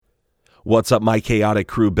What's up, my chaotic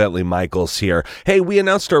crew? Bentley Michaels here. Hey, we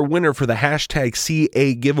announced our winner for the hashtag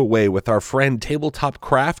CA giveaway with our friend Tabletop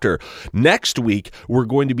Crafter. Next week, we're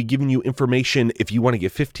going to be giving you information. If you want to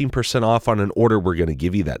get 15% off on an order, we're going to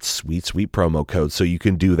give you that sweet promo code so you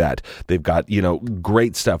can do that. They've got,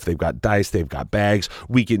 great stuff. They've got dice. They've got bags.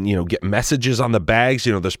 We can, get messages on the bags.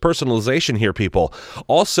 There's personalization here, people.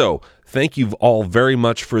 Also, thank you all very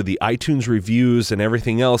much for the iTunes reviews and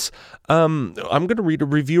everything else. I'm going to read a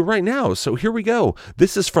review right now. So here we go.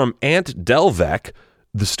 This is from Ant Delvec.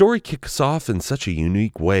 The story kicks off in such a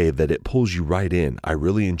unique way that it pulls you right in. I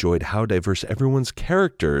really enjoyed how diverse everyone's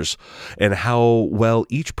characters and how well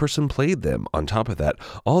each person played them. On top of that,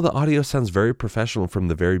 all the audio sounds very professional from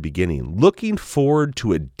the very beginning. Looking forward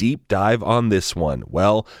to a deep dive on this one.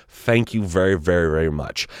 Well, thank you very, very, very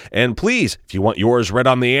much. And please, if you want yours read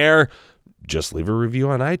on the air, just leave a review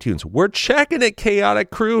on iTunes. We're checking it,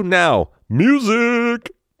 Chaotic Crew. Now,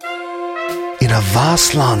 music! In a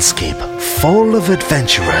vast landscape full of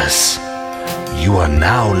adventurers, you are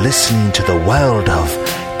now listening to the world of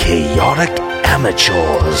Chaotic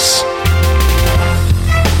Amateurs.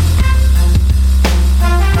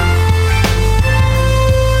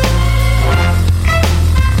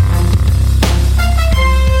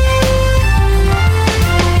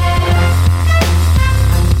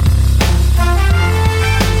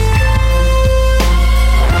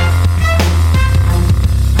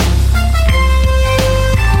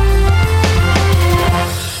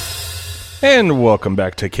 And welcome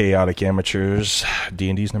back to Chaotic Amateurs,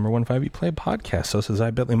 D&D's number one 5e play podcast. So this is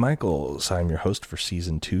I, Bentley Michaels. I'm your host for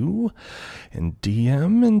Season 2 and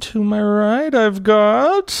DM. And to my right, I've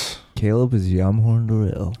got... Caleb is Yamhorn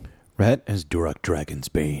Doril. Rhett is Durak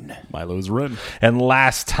Dragonsbane. Milo's Ren. And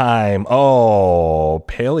last time,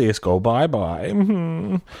 Peleus go bye-bye.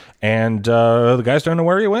 And the guys don't know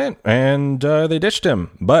where he went. And they ditched him.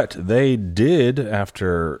 But they did,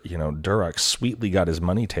 after, Durak sweetly got his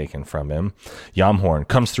money taken from him. Yamhorn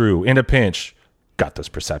comes through in a pinch. Got those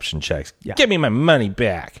perception checks. Yeah. Give me my money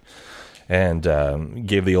back. And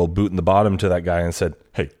gave the old boot in the bottom to that guy and said,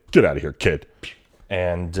 hey, get out of here, kid.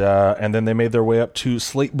 And then they made their way up to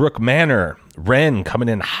Slatebrook Manor. Ren coming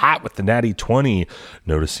in hot with the natty 20,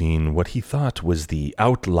 noticing what he thought was the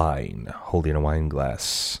outline, holding a wine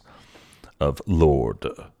glass, of Lord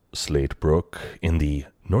Slatebrook in the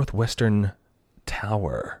northwestern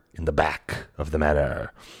tower in the back of the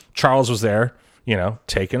manor. Charles was there,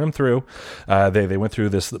 taking them through. They went through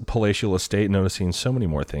this palatial estate, noticing so many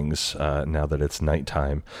more things now that it's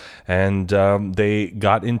nighttime. And they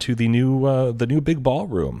got into the new big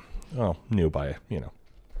ballroom. Well, new by,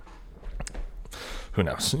 who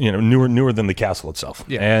knows? Newer than the castle itself.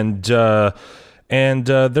 Yeah. And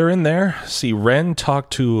they're in there. See, Ren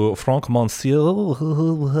talked to Franck Monsieur,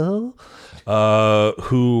 who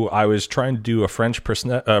I was trying to do a French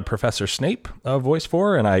Professor Snape voice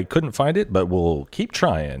for, and I couldn't find it, but we'll keep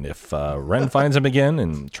trying if Ren finds him again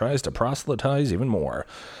and tries to proselytize even more.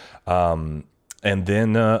 And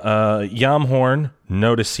then Yamhorn,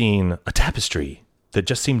 noticing a tapestry that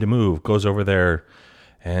just seemed to move, goes over there,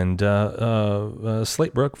 and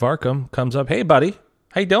Slatebrook Varkum comes up. Hey, buddy.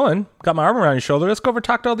 How you doing? Got my arm around your shoulder. Let's go over and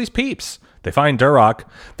talk to all these peeps. They find Durak.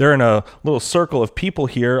 They're in a little circle of people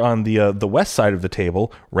here on the west side of the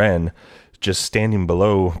table. Ren just standing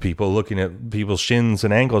below people, looking at people's shins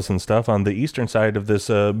and ankles and stuff on the eastern side of this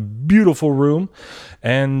beautiful room.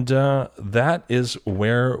 And that is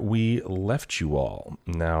where we left you all.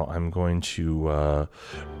 Now I'm going to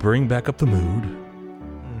bring back up the mood.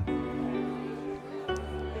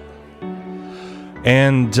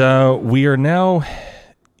 And we are now...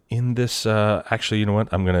 in this, actually, you know what?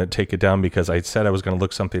 I'm going to take it down because I said I was going to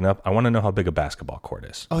look something up. I want to know how big a basketball court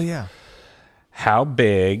is. Oh, yeah. How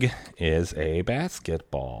big is a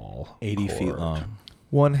basketball 80 court? feet long.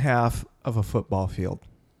 1/2 of a football field.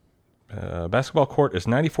 Basketball court is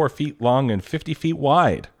 94 feet long and 50 feet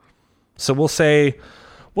wide. So we'll say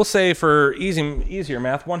for easier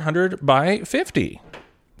math, 100 by 50.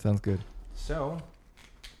 Sounds good. So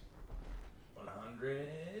 100.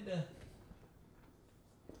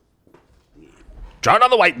 Drawn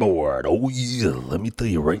on the whiteboard. Oh, yeah. Let me tell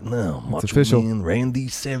you right now. It's official. Man Randy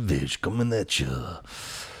Savage coming at you.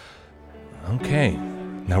 Okay.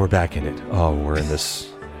 Now we're back in it. Oh, we're in this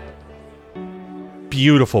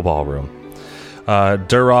beautiful ballroom.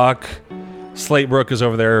 Durak, Slatebrook is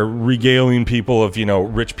over there regaling people of,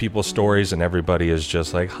 rich people's stories, and everybody is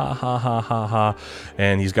just like, ha, ha, ha, ha, ha.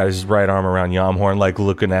 And he's got his right arm around Yamhorn, like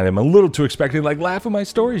looking at him a little too expecting, like, laugh at my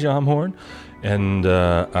stories, Yamhorn. And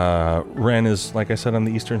Ren is, like I said, on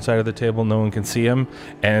the eastern side of the table. No one can see him.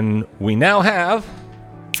 And we now have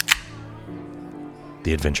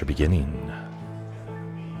the adventure beginning.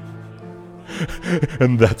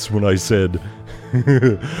 And that's when I said,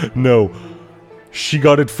 no, she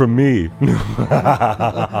got it from me.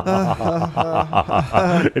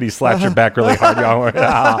 And he slaps your back really hard,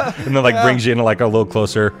 and then like brings you in like a little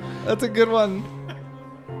closer. That's a good one.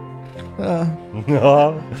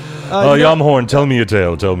 Yamhorn, tell me a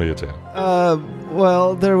tale.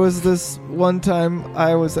 Well, there was this one time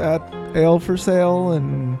I was at Ale for Sale,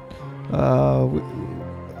 and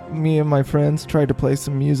me and my friends tried to play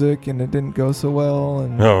some music, and it didn't go so well.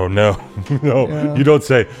 And Oh, no. No, Yeah. you don't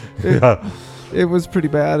say. it was pretty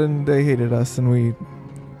bad, and they hated us, and we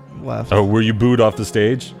left. Oh, were you booed off the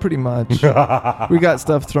stage? Pretty much. We got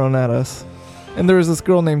stuff thrown at us. And there was this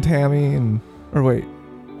girl named Tammy,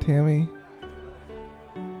 Tammy?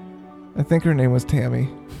 I think her name was Tammy.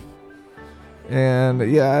 And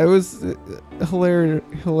yeah, it was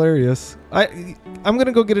hilarious. I'm going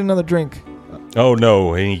to go get another drink. Oh,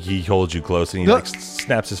 no. He holds you close, and he like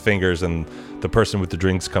snaps his fingers, and the person with the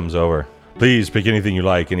drinks comes over. Please pick anything you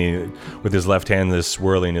like. And he, with his left hand, is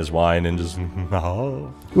swirling his wine and just,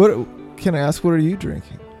 What can I ask, what are you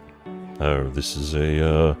drinking? Oh, this is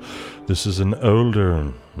an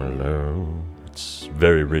older Merlot. It's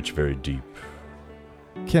very rich, very deep.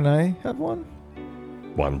 Can I have one?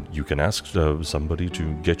 One, you can ask somebody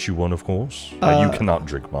to get you one, of course. You cannot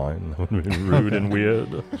drink mine. That would be rude and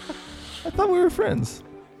weird. I thought we were friends.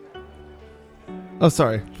 Oh,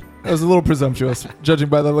 sorry. That was a little presumptuous, judging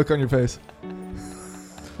by the look on your face.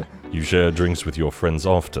 You share drinks with your friends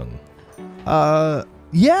often.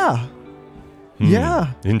 Yeah.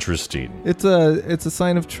 Yeah. Interesting. It's a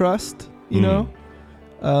sign of trust, you know?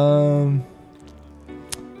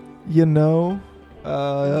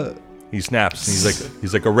 He snaps.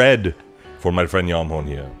 He's like a red for my friend Yamhorn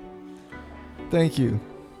here. Thank you.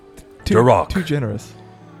 Duroc. Too generous.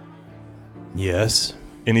 Yes.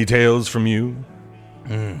 Any tales from you?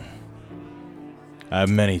 I have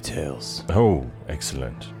many tales. Oh,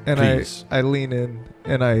 excellent. And Please. I lean in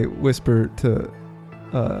and I whisper to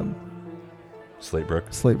Slatebrook.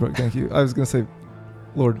 Slatebrook, thank you. I was going to say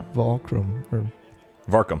Lord Volcrum or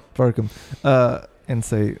Varkum. And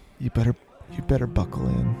say, you better buckle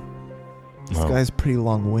in. This guy's pretty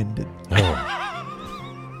long-winded. Oh.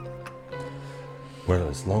 Well,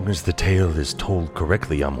 as long as the tale is told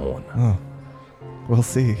correctly, Yamhorn. Oh, we'll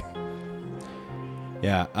see.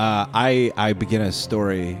 Yeah, I begin a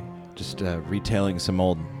story, just retailing some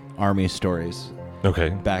old army stories Okay.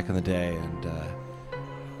 back in the day, and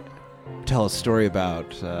tell a story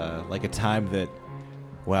about like a time that,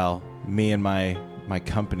 well, me and my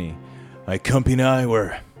company and I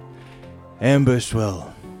were ambushed.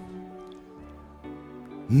 Well,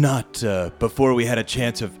 not before we had a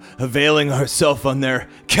chance of availing ourselves on their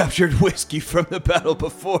captured whiskey from the battle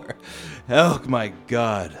before. Oh my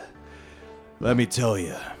God. Let me tell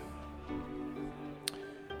you.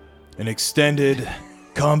 An extended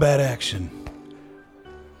combat action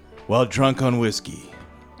while drunk on whiskey.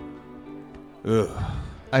 Ugh.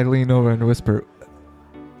 I lean over and whisper,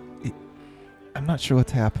 I'm not sure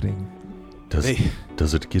what's happening. Does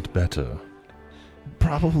it get better?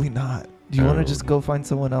 Probably not. Do you want to Oh. just go find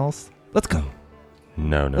someone else? Let's go.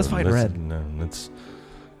 No. Let's find Red. No, let's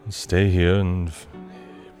stay here and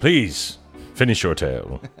please finish your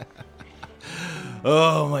tale.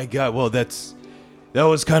 Oh my God. Well, that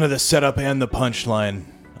was kind of the setup and the punchline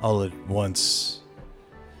all at once.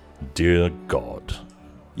 Dear God.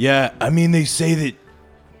 Yeah, I mean, they say that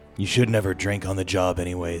you should never drink on the job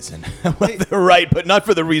anyways, and well, they're right, but not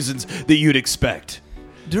for the reasons that you'd expect.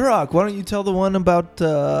 Duroc, why don't you tell the one about,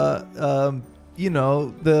 the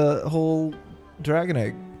whole dragon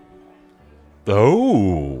egg?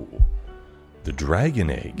 Oh, the dragon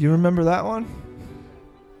egg. You remember that one?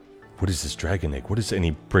 What is this dragon egg? What is it? And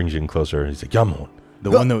he brings you in closer. He's like, Yamhorn.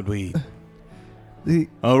 The one that we...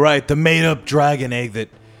 Oh, right, the made-up dragon egg that...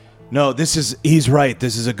 No, he's right,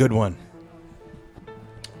 this is a good one.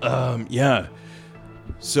 Yeah.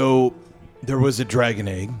 So, there was a dragon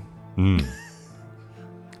egg.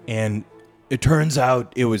 And it turns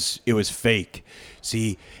out it was fake.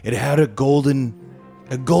 See, it had a golden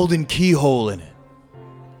keyhole in it.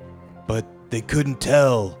 But they couldn't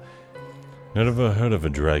tell. Never heard of a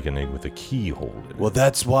dragon egg with a keyhole in it. Well,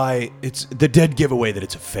 that's why it's the dead giveaway that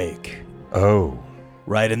it's a fake. Oh.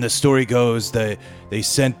 Right, and the story goes the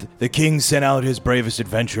king sent out his bravest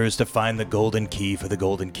adventurers to find the golden key for the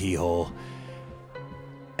golden keyhole.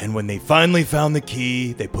 And when they finally found the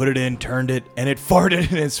key, they put it in, turned it, and it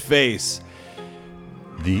farted in his face.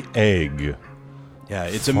 The egg Yeah,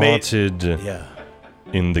 it's farted Yeah.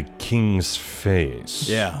 in the king's face.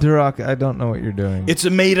 Yeah. Duroc, I don't know what you're doing. It's a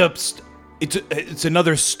made-up It's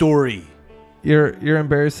another story. You're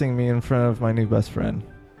embarrassing me in front of my new best friend.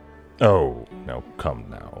 Oh, now come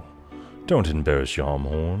now. Don't embarrass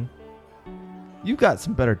Yarmhorn. You've got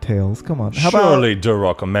some better tales. Come on. How Surely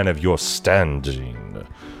Durok, a man of your standing,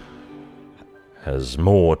 has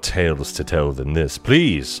more tales to tell than this.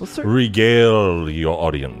 Please, Well, sir- regale your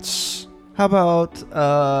audience. about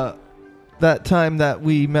that time that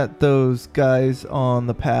we met those guys on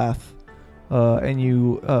the path, and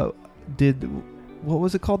you did, what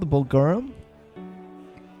was it called? The Bulgurum?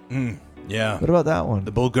 Yeah. What about that one?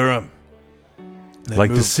 The Bulgurum. That Like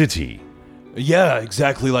the move- city. Yeah,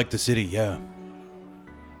 exactly like the city, yeah.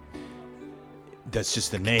 That's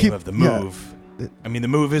just the name of the move. I mean, the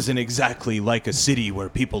move isn't exactly like a city where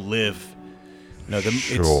people live. No,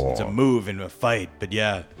 it's a move in a fight, but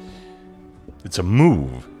yeah. It's a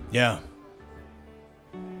move. Yeah.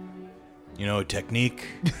 You know, a technique.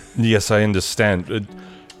 Yes, I understand.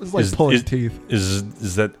 It's like pulling teeth.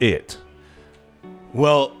 Is that it?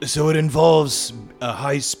 Well, so it involves a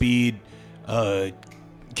high-speed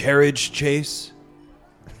carriage chase.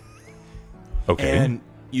 Okay. And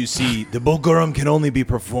you see, the Bulgurum can only be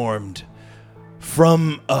performed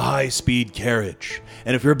from a high-speed carriage.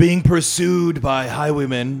 And if you're being pursued by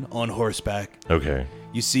highwaymen on horseback, Okay.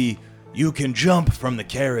 you see, you can jump from the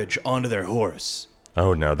carriage onto their horse.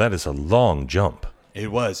 Oh, now that is a long jump. It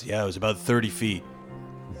was about 30 feet.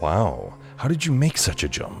 Wow. How did you make such a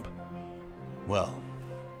jump? Well,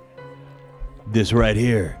 this right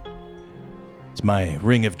here, it's my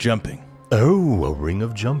ring of jumping. Oh, a ring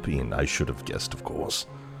of jumping. I should have guessed, of course.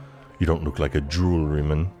 You don't look like a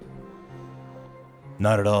jewelryman.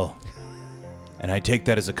 Not at all. And I take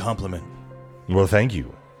that as a compliment. Well, thank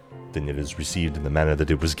you. Then it is received in the manner that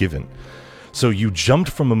it was given. So you jumped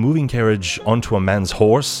from a moving carriage onto a man's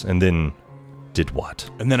horse, and then did what?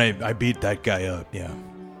 And then I beat that guy up, yeah.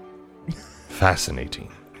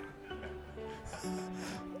 Fascinating.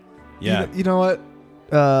 Yeah. You know what?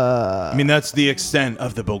 I mean, that's the extent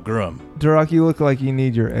of the Bulgurum. Durok, you look like you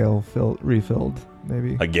need your ale refilled.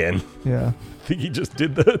 Maybe. Again. Yeah. I think he just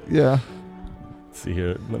did that. Yeah. Let's see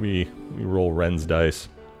here. Let me roll Ren's dice.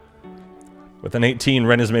 With an 18,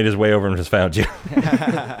 Ren has made his way over and has found you.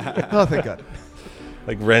 Oh, thank God.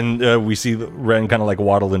 Like Ren, we see Ren kind of like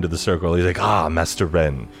waddle into the circle. He's like, Master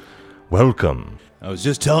Ren, welcome. I was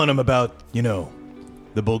just telling him about, the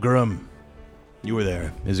Bulgurum. You were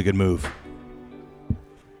there. It was a good move.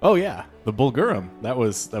 Oh yeah, the Bulgurum. That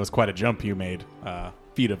was quite a jump you made.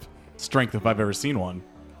 Feat of strength if I've ever seen one.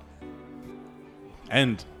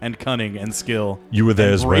 And cunning and skill. You were there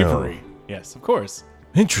and as well. bravery. Yes, of course.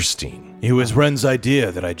 Interesting. It was Ren's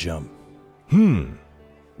idea that I jump. Ren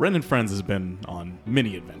and Friends has been on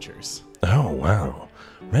many adventures. Oh, wow.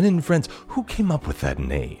 Ren and Friends. Who came up with that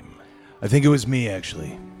name? I think it was me,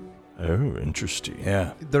 actually. Oh, interesting.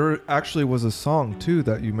 Yeah. There actually was a song, too,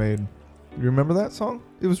 that you made. You remember that song?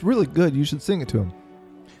 It was really good. You should sing it to him.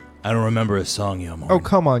 I don't remember a song, Yelmore. Oh,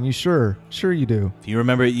 come on. You sure? Sure you do. If you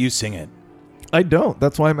remember it, you sing it. I don't.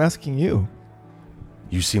 That's why I'm asking you.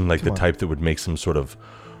 You seem like Come the on. type that would make some sort of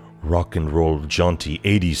rock and roll jaunty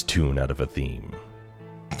 80s tune out of a theme.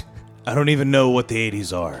 I don't even know what the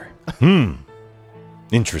 80s are.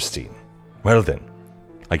 Interesting. Well then,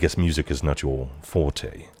 I guess music is not your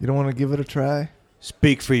forte. You don't want to give it a try?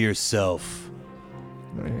 Speak for yourself.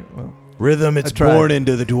 All right, well, Rhythm, it's I tried. born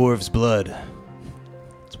into the dwarves' blood.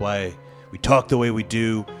 That's why we talk the way we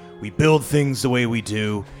do. We build things the way we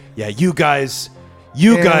do. Yeah, you guys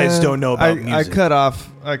And don't know about I music.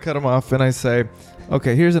 I cut him off and I say,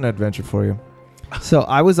 okay, here's an adventure for you. So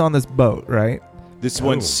I was on this boat, right? This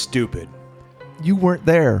one's stupid. You weren't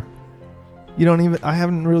there. I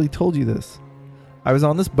haven't really told you this. I was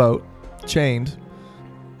on this boat, chained,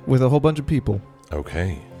 with a whole bunch of people.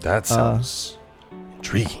 Okay, that sounds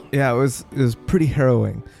intriguing. Yeah, it was pretty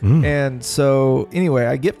harrowing. And so anyway,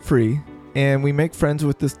 I get free and we make friends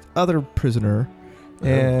with this other prisoner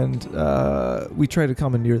and we try to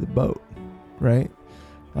commandeer the boat, right?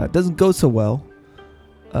 It doesn't go so well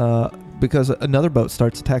because another boat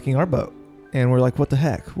starts attacking our boat. And we're like, what the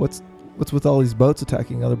heck? What's with all these boats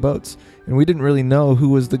attacking other boats? And we didn't really know who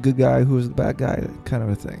was the good guy, who was the bad guy, kind of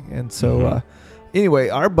a thing. And so anyway,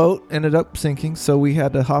 our boat ended up sinking, so we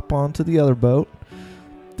had to hop onto the other boat.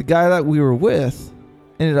 The guy that we were with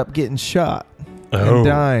ended up getting shot and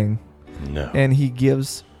dying. No. And he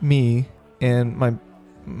gives me and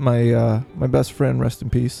my best friend, rest in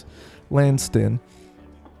peace, Lanston.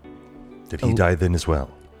 Did he die then as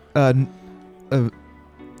well?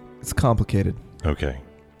 It's complicated. Okay.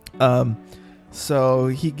 So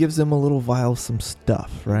he gives him a little vial of some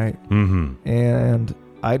stuff, right? Mm-hmm. And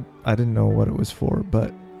I didn't know what it was for,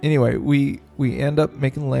 but anyway, we end up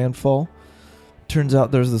making landfall. Turns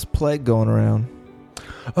out there's this plague going around.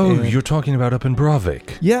 Oh, And- you're talking about up in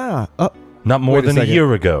Bravik. Yeah. Not more Wait a than a second.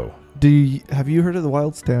 year ago. Have you heard of the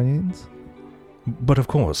Wild Stallions? But of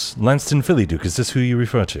course, Lanston Phillyduke, is this who you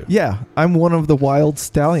refer to? Yeah, I'm one of the Wild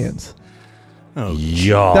Stallions. Oh,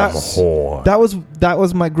 Yamhorn. That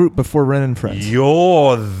was my group before Ren and Friends.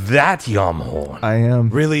 You're that Yamhorn. I am.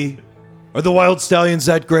 really? Are the Wild Stallions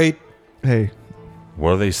that great? Hey,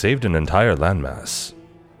 Well, they saved an entire landmass.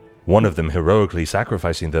 One of them heroically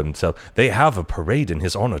sacrificing themselves. They have a parade in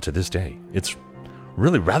his honor to this day. It's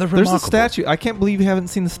really rather there's remarkable. a statue. I can't believe you haven't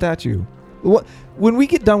seen the statue. What? When we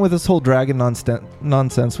get done with this whole dragon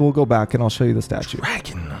nonsense, we'll go back and I'll show you the statue.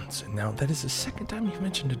 Dragon nonsense. Now, that is the second time you've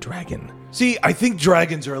mentioned a dragon. See, I think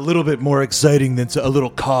dragons are a little bit more exciting than a little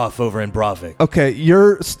cough over in Bravik. Okay,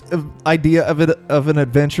 your idea of an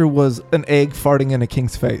adventure was an egg farting in a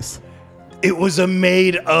king's face. It was a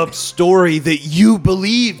made-up story that you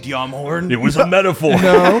believed, Yamhorn. It was a metaphor.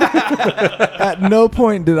 No, at no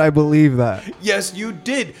point did I believe that. Yes, you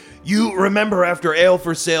did. You remember after Ale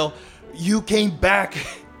for Sale, you came back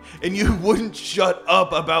and you wouldn't shut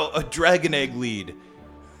up about a dragon egg lead.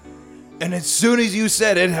 And as soon as you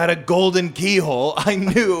said it had a golden keyhole, I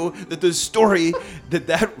knew that the story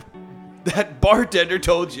that bartender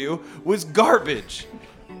told you was garbage.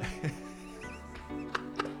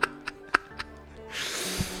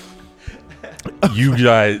 You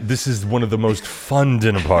guys, this is one of the most fun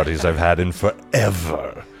dinner parties I've had in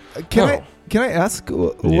forever. Can I ask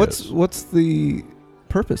Yes. what's the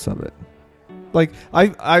purpose of it? Like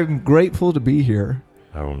I'm grateful to be here.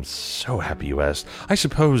 Oh, I'm so happy you asked. I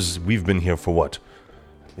suppose we've been here for what?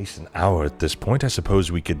 At least an hour at this point. I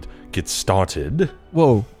suppose we could get started.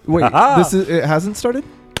 Whoa, wait, Ha-ha! it hasn't started?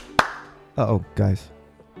 Uh-oh, guys.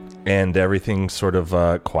 And everything sort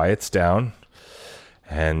of quiets down.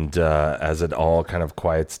 And as it all kind of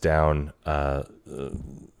quiets down,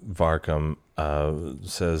 Varkum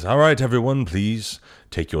says, "All right, everyone, please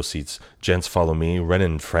take your seats. Gents, follow me. Ren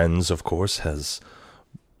and Friends, of course, has,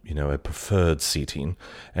 a preferred seating."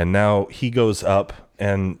 And now he goes up,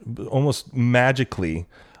 and almost magically,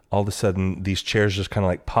 all of a sudden, these chairs just kind of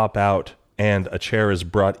like pop out, and a chair is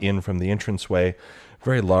brought in from the entranceway.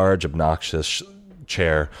 Very large, obnoxious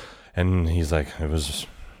chair. And he's like, it's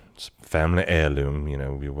family heirloom,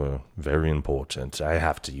 we were very important. I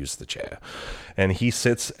have to use the chair. And he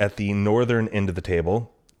sits at the northern end of the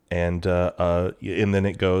table, and then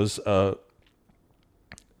it goes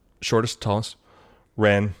shortest, tallest,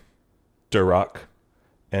 Ren, Durock,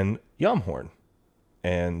 and Yamhorn.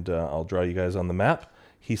 And I'll draw you guys on the map.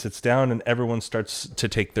 He sits down, and everyone starts to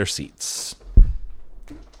take their seats.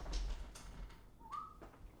 You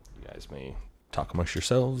guys may talk amongst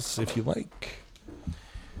yourselves if you like.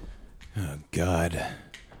 Oh, God.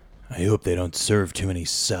 I hope they don't serve too many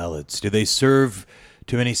salads. Do they serve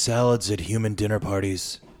too many salads at human dinner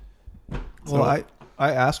parties? Well, I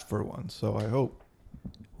asked for one, so I hope.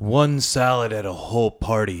 One salad at a whole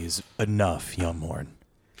party is enough, Yamhorn.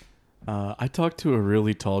 I talked to a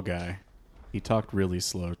really tall guy. He talked really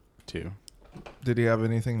slow, too. Did he have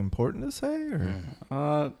anything important to say? Or?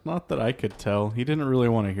 Not that I could tell. He didn't really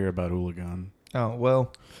want to hear about Ulagan. Oh,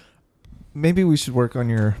 well, maybe we should work on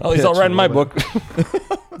your Oh, he's pitch all right in a my little book.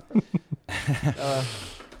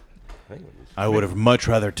 I would have much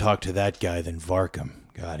rather talked to that guy than Varkum.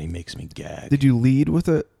 God, he makes me gag. bit. Did you lead with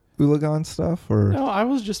the Ulagan stuff? Or? No, I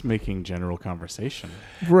was just making general conversation.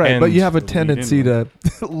 Right, but And you have a lead tendency in to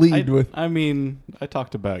lead with... I mean, I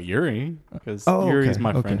talked about Yuri, because Oh, Yuri's okay,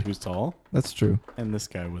 my okay. friend who's tall, That's true. and this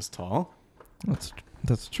guy was tall.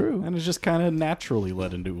 That's true. And it just kind of naturally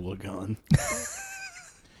led into Ulagan.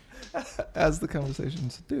 As the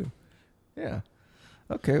conversations do. Yeah.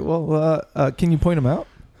 Okay, well, can you point him out?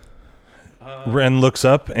 Ren looks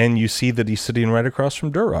up, and you see that he's sitting right across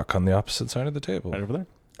from Durock on the opposite side of the table. Right over there.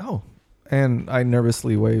 Oh. And I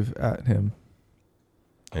nervously wave at him.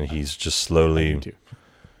 And he's just slowly Too.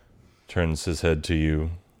 turns his head to you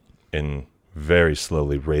and very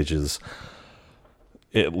slowly raises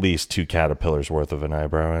at least 2 caterpillars worth of an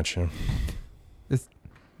eyebrow at you.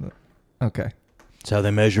 Okay. That's how they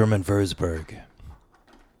measure him in Würzburg.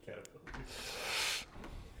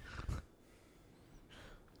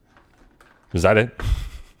 Is that it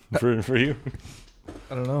for you?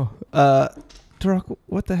 I don't know. Durock,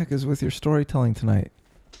 what the heck is with your storytelling tonight?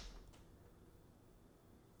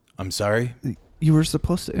 I'm sorry? You were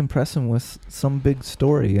supposed to impress him with some big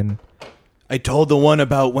story, and I told the one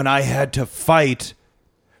about when I had to fight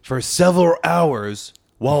for several hours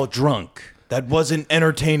while drunk. That wasn't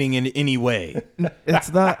entertaining in any way.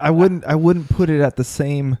 it's not. I wouldn't put it at the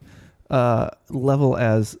same level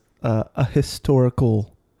as a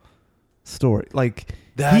historical story. Like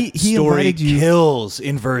That he story invited you. kills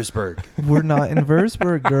in Versberg. We're not in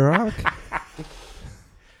Versberg, Duroc.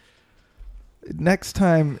 Next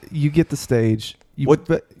time you get the stage, you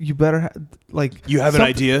better You have an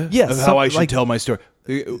idea yes, of how I should tell my story?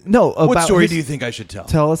 No, What about story do you think I should tell?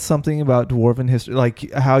 Tell us something about dwarven history,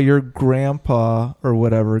 like how your grandpa or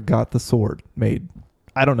whatever got the sword made.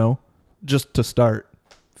 I don't know, just to start,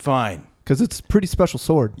 Fine. because it's a pretty special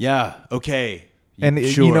sword. Yeah. Okay. And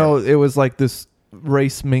Sure. you know, it was like this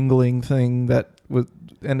race mingling thing that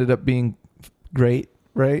ended up being great,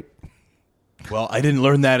 right? Well, I didn't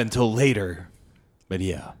learn that until later, but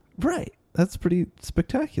yeah. Right. That's pretty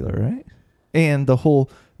spectacular, right? And the whole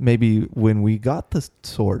maybe when we got the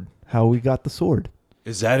sword, how we got the sword.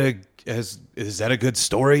 Is that a good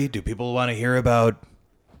story? Do people want to hear about?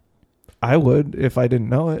 I would if I didn't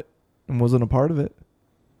know it and wasn't a part of it.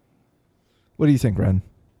 What do you think, Ren?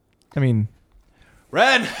 I mean,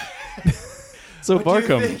 Ren. So What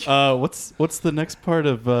do you Varkum, what's the next part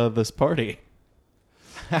of this party?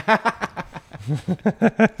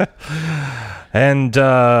 And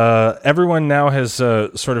everyone now has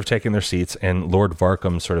sort of taken their seats, and Lord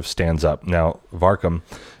Varkum sort of stands up. Now, Varkum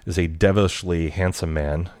is a devilishly handsome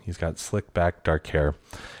man. He's got slick back, dark hair.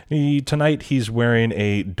 Tonight, he's wearing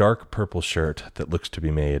a dark purple shirt that looks to be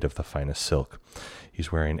made of the finest silk.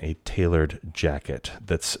 He's wearing a tailored jacket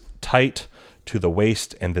that's tight to the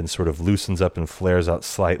waist and then sort of loosens up and flares out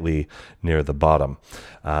slightly near the bottom.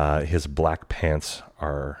 His black pants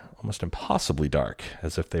are almost impossibly dark,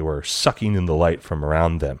 as if they were sucking in the light from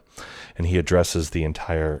around them. And he addresses the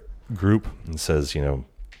entire group and says,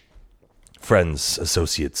 friends,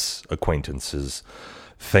 associates, acquaintances,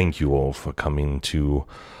 thank you all for coming to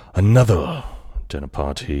another dinner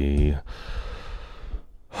party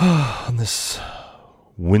on this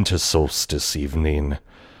winter solstice evening.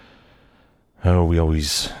 Oh, we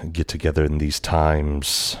always get together in these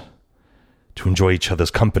times to enjoy each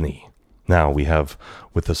other's company. Now, we have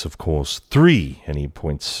with us, of course, 3, and he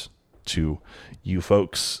points to you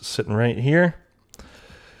folks sitting right here.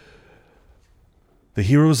 The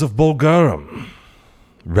heroes of Bulgarum,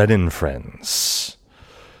 Red and friends.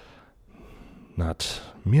 Not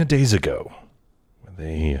mere days ago were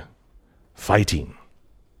they fighting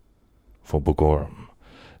for Bulgarum,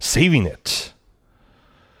 saving it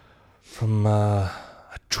from a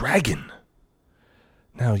dragon.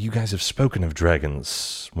 Now, you guys have spoken of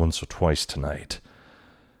dragons once or twice tonight,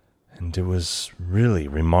 and it was really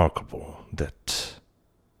remarkable that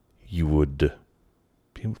you would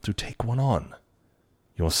be able to take one on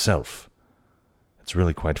yourself. It's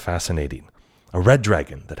really quite fascinating. A red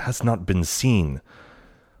dragon that has not been seen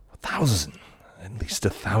at least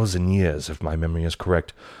 1,000 years, if my memory is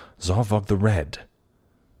correct. Zarvog the Red.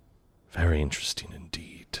 Very interesting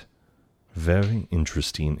indeed. Very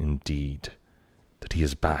interesting indeed that he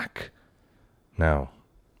is back. Now,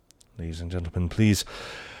 ladies and gentlemen, please,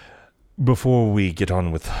 before we get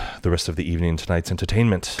on with the rest of the evening, tonight's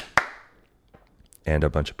entertainment, and a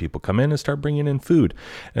bunch of people come in and start bringing in food.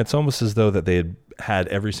 And it's almost as though that they had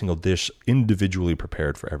every single dish individually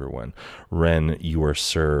prepared for everyone. Ren, you were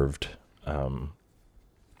served pork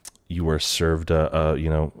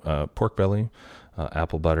belly,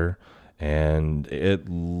 apple butter, and it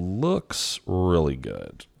looks really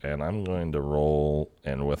good. And I'm going to roll,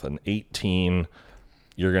 and with an 18,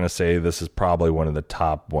 you're going to say this is probably one of the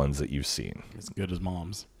top ones that you've seen. As good as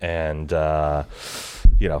Mom's. And it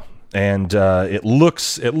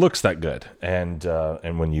looks that good. And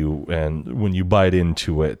when you bite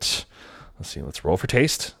into it, let's roll for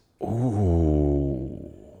taste.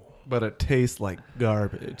 Ooh. But it tastes like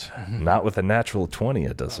garbage. Not with a natural 20,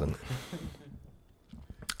 it doesn't.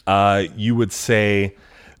 You would say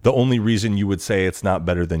the only reason you would say it's not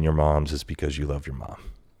better than your mom's is because you love your mom.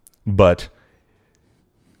 But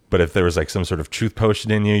if there was like some sort of truth potion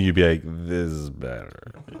in you, you'd be like, this is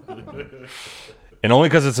better. And only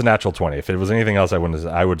because it's a natural 20. If it was anything else, I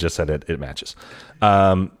would just said it matches.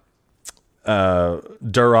 Duroc,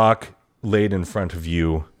 laid in front of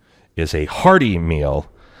you, is a hearty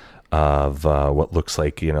meal of what looks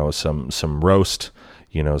like, some roast,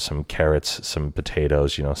 some carrots, some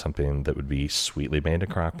potatoes, something that would be sweetly made in a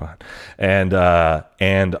crock pot. And oddly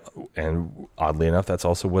enough, that's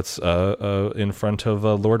also what's in front of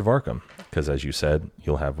Lord Varkum, because as you said,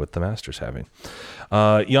 you'll have what the master's having.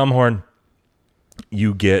 Yamhorn,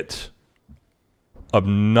 you get an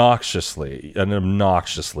obnoxiously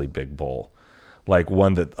big bowl, like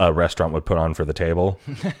one that a restaurant would put on for the table.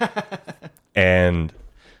 And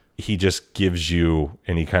he just gives you,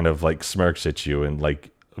 and he kind of like smirks at you, and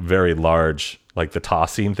like very large like the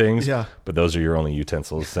tossing things. Yeah. But those are your only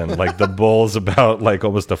utensils. And like the bowl's about like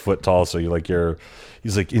almost a foot tall. So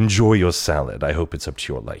he's like, enjoy your salad. I hope it's up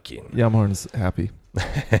to your liking. Yamhorn's happy.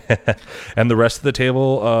 And the rest of the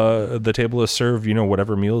table is served,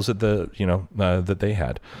 whatever meals that that they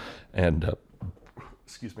had. And,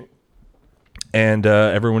 excuse me. And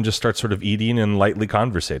everyone just starts sort of eating and lightly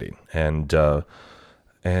conversating. And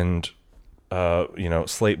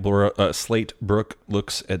Slate Brooke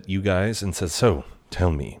looks at you guys and says, "So,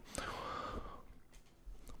 tell me,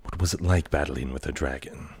 what was it like battling with a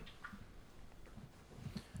dragon?"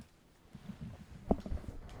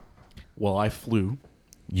 Well, I flew.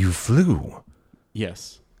 You flew?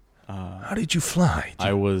 Yes. How did you fly?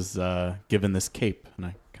 I was given this cape, and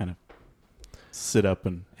I kind of sit up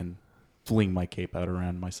and fling my cape out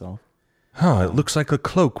around myself. Huh, it looks like a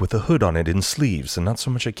cloak with a hood on it and sleeves, and not so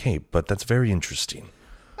much a cape, but that's very interesting.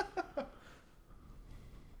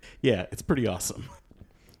 Yeah, it's pretty awesome.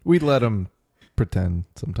 We let him pretend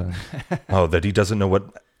sometimes. Oh, that he doesn't know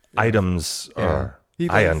what items are. He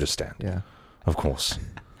I does. understand. Yeah. Of course.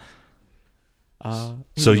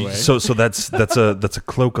 Anyway, So that's a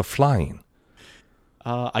cloak of flying.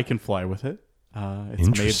 I can fly with it.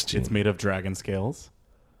 Interesting. It's made of dragon scales.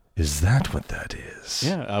 Is that what that is?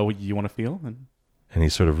 Yeah. You want to feel? And he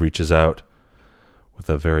sort of reaches out with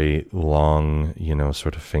a very long,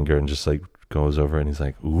 sort of finger and just like goes over and he's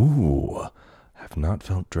like, "Ooh, I've not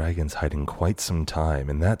felt dragons hide in quite some time."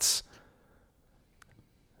 And it's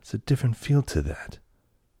a different feel to that.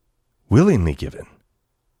 Willingly given.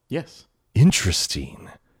 Yes. Interesting.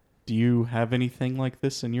 Do you have anything like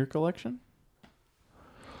this in your collection?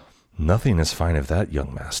 Nothing is fine of that,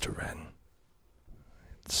 young Master Wren.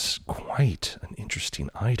 It's quite an interesting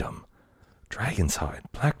item. Dragon's hide,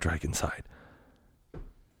 black dragon's hide.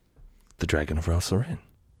 The dragon of Relsarin.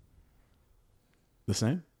 The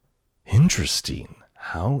same? Interesting.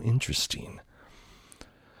 How interesting.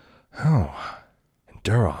 Oh, and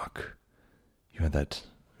Durok, you had that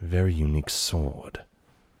very unique sword.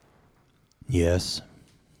 Yes.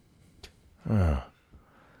 Oh.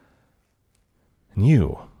 And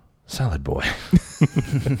you, Salad Boy.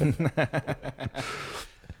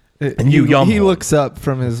 And you, he Yamhorn. looks up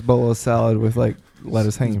from his bowl of salad with like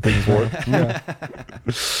lettuce hanging from his fork. Yeah.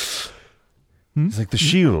 It's like the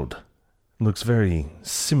shield looks very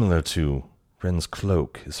similar to Wren's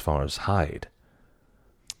cloak as far as hide.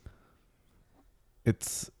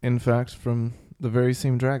 It's in fact from the very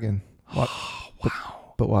same dragon.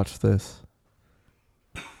 Wow. But watch this.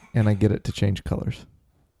 And I get it to change colors.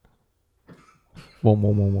 Wom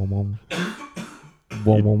wom wom wom wom.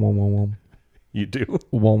 Wom wom wom wom wom. You do?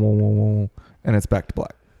 Wom wom wom wom. And it's back to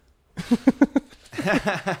black.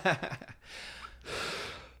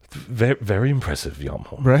 Very, very impressive,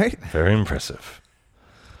 Yamhorn. Right? Very impressive.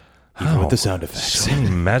 Even with Oh, the sound effects. So many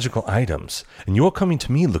magical items. And you're coming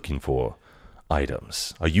to me looking for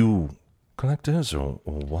items. Are you collectors or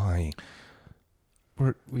why?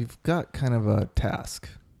 We've got kind of a task.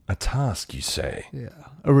 A task, you say? Yeah.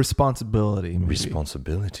 A responsibility. Maybe.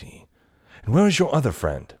 Responsibility. And where is your other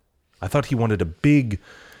friend? I thought he wanted a big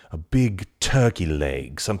turkey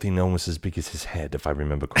leg, something almost as big as his head, if I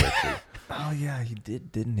remember correctly. Oh, yeah, he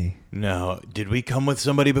did, didn't he? No, did we come with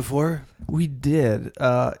somebody before? We did.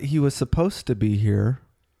 He was supposed to be here.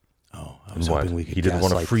 Oh, I was What? hoping we could He didn't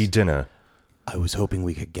want a gaslight- free dinner. I was hoping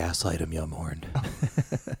we could gaslight him, Yumhorn.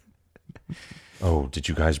 Oh, did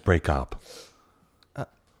you guys break up?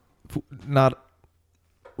 Not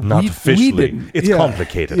Not we officially. didn't. It's Yeah.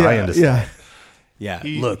 complicated. Yeah, I understand. Yeah.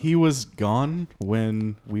 Yeah, look, He was gone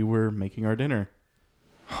when we were making our dinner.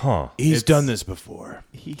 Huh. he's it's- done this before.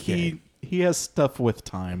 He has stuff with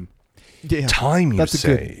time. Yeah. Time, you That's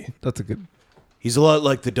say? That's a good. He's a lot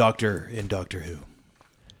like the Doctor in Doctor Who.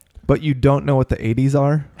 But you don't know what the 80s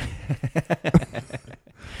are?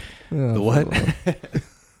 The what?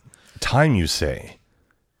 Time, you say?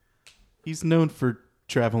 He's known for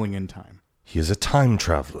traveling in time. He is a time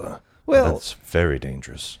traveler. Well- That's very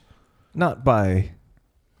dangerous. Not by.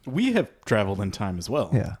 We have traveled in time as well.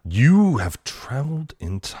 Yeah. You have traveled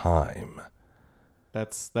in time.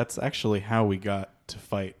 That's actually how we got to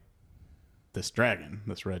fight this dragon,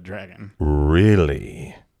 this red dragon.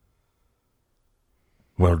 Really?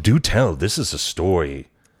 Well, do tell. This is a story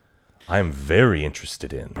I am very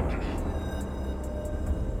interested in.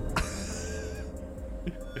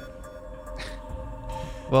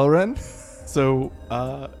 Well, Ren? So,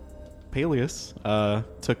 Peleus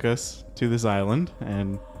took us to this island,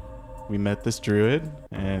 and we met this druid,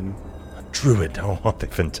 and A druid. Oh, aren't they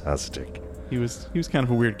fantastic? he was kind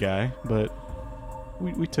of a weird guy, but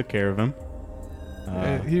we took care of him.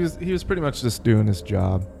 He was pretty much just doing his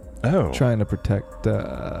job. Oh. trying to protect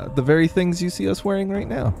the very things you see us wearing right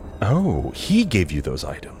now. Oh, he gave you those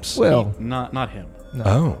items. Well, Not him.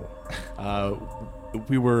 no. Oh.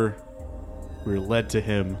 We were led to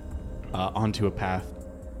him onto a path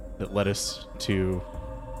that led us to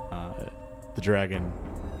the dragon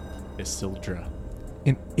Isildur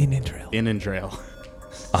In Indrail. in Indrail,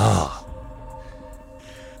 Ah.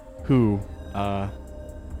 who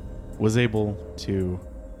was able to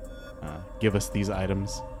give us these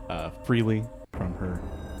items freely from her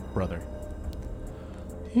brother.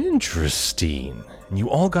 Interesting. And you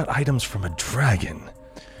all got items from a dragon.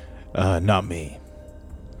 Not me.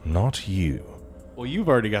 Not you. Well, you've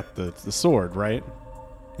already got the sword, right?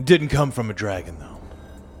 It didn't come from a dragon, though.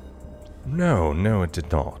 No, it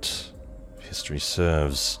did not. If history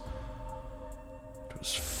serves, it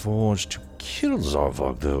was forged to kill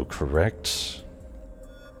Zarvog, though, correct?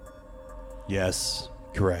 Yes,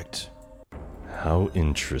 correct. How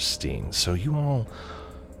interesting. So you all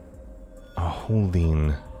are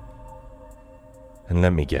holding... And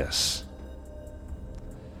let me guess.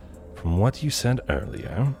 From what you said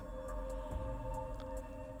earlier,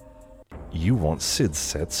 you want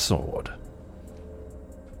Sidset's sword.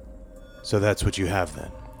 So that's what you have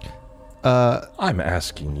then. I'm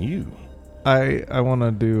asking you, I want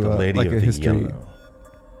to do the lady like of a the history yellow.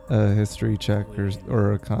 history check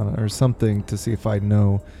or arcana or something to see if I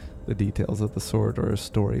know the details of the sword or a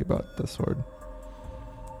story about the sword.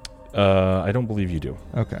 I don't believe you do.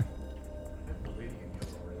 Okay.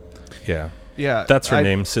 Yeah. Yeah. That's her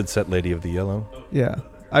name, Sidset, Lady of the Yellow. Yeah.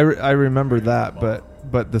 I remember that,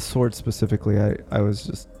 but the sword specifically, I was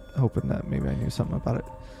just hoping that maybe I knew something about it.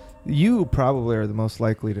 You probably are the most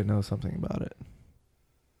likely to know something about it.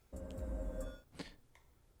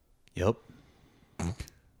 Yep.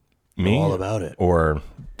 Me? All about it. Or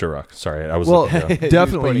Durak. Sorry, I was... Well, yeah.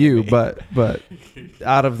 definitely you, but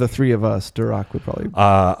out of the three of us, Durak would probably...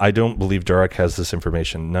 I don't believe Durak has this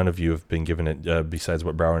information. None of you have been given it, besides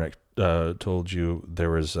what Browerneck told you.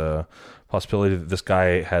 There was a possibility that this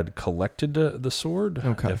guy had collected the sword.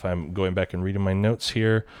 Okay. If I'm going back and reading my notes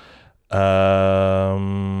here. Yeah,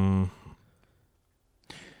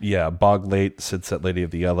 Boglate, Sidset, Lady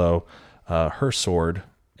of the Yellow, her sword,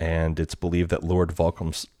 and it's believed that Lord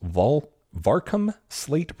Varcom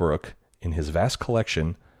Slatebrook, in his vast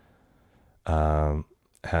collection,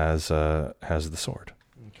 has the sword.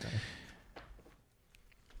 Okay.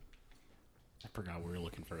 I forgot we were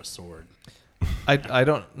looking for a sword. I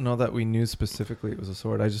don't know that we knew specifically it was a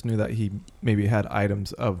sword. I just knew that he maybe had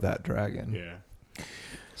items of that dragon. Yeah.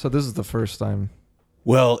 So this is the first time.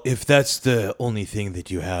 Well, if that's the only thing that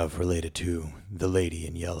you have related to the lady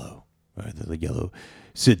in yellow, or the yellow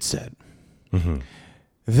Sid said,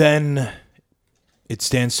 then it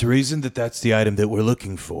stands to reason that that's the item that we're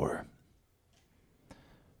looking for.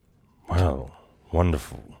 Wow,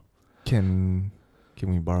 wonderful. Can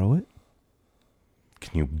we borrow it?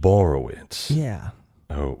 Can you borrow it? Yeah.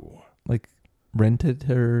 Oh, Like rent it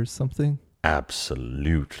or something?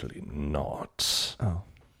 absolutely not. Oh.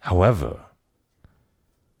 However,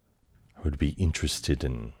 I would be interested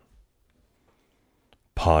in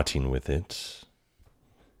parting with it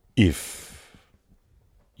if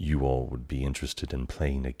you all would be interested in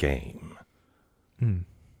playing a game.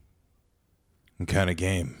 What kind of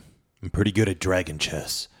game? I'm pretty good at dragon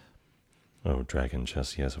chess. Oh, dragon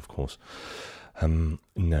chess, yes, of course.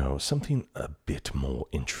 No, something a bit more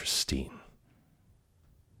interesting.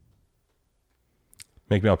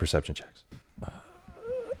 Make me all perception checks.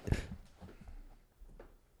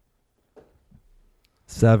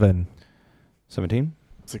 7. 17?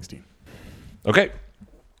 16. Okay.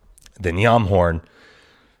 Then Yamhorn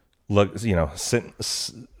looks,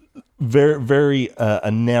 very, very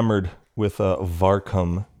enamored with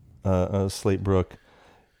Varcom Slatebrook,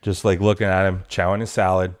 just like looking at him, chowing his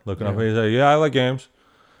salad, looking up, and he's like, "Yeah, I like games."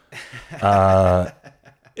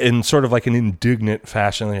 In sort of like an indignant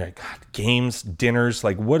fashion, they're like, God, games, dinners,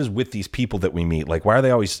 like what is with these people that we meet? Like, why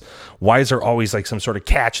is there always like some sort of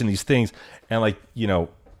catch in these things? And like,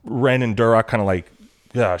 Ren and Durak kind of like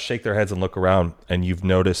shake their heads and look around, and you've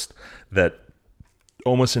noticed that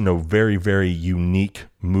almost in a very, very unique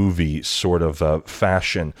movie sort of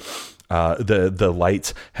fashion, the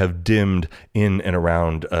lights have dimmed in and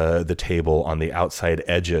around the table on the outside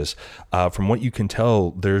edges. From what you can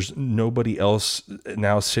tell, there's nobody else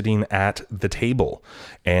now sitting at the table,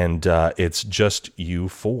 and it's just you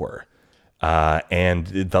four. And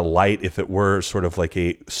the light, if it were sort of like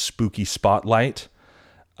a spooky spotlight,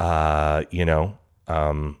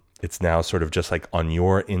 it's now sort of just like on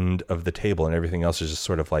your end of the table, and everything else is just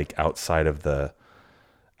sort of like outside of the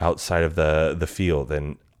field.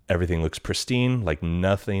 And everything looks pristine, like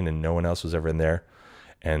nothing and no one else was ever in there.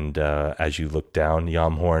 And as you look down,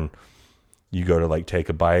 Yamhorn, you go to like take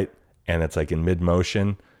a bite, and it's like in mid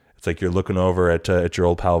motion. It's like you're looking over at your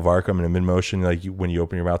old pal Varkum, and in mid motion, like when you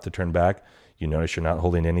open your mouth to turn back, you notice you're not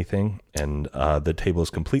holding anything, and the table is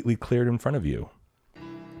completely cleared in front of you.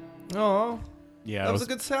 Oh, Yeah, that was a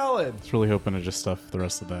good salad. I was really hoping to just stuff the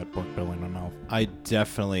rest of that pork belly in my mouth. I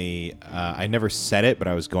definitely, I never said it, but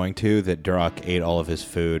I was going to, that Duroc ate all of his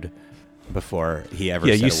food before he ever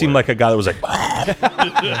Yeah, said you a seem word. like a guy that was like,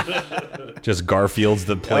 just Garfield's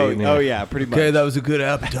the plate. Oh, yeah, pretty much. Okay, that was a good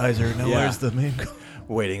appetizer. Now Yeah. where's the main course?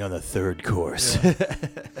 Waiting on the third course.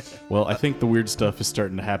 Well, I think the weird stuff is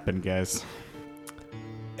starting to happen, guys.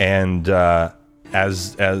 And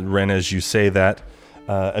as Ren, as you say that,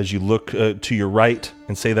 as you look to your right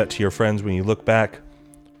and say that to your friends, when you look back,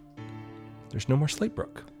 there's no more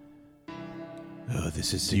Slatebrook. Oh,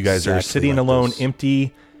 this is You guys are exactly sitting like alone, this.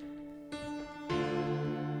 empty,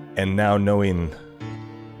 and now knowing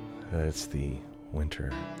it's the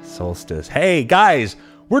winter solstice. Hey, guys,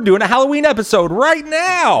 we're doing a Halloween episode right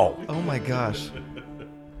now! Oh my gosh.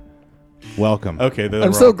 Welcome. Okay, they're the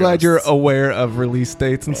I'm so wrong glad you're ghosts. aware of release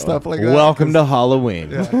dates and stuff like that. Welcome to Halloween.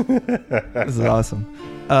 This is awesome.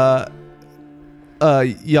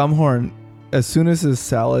 Yamhorn, as soon as his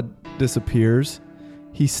salad disappears,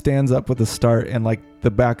 he stands up with a start and like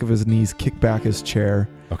the back of his knees kick back his chair,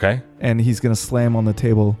 Okay. and he's gonna slam on the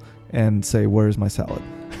table and say, "Where's my salad?"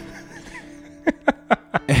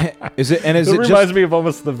 Is it? And is It it reminds just? me of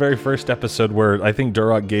almost the very first episode where I think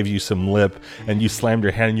Duroc gave you some lip and you slammed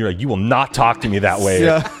your hand and you're like, you will not talk to me that way.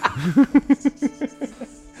 Yeah.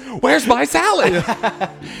 Where's my salad?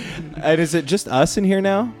 And is it just us in here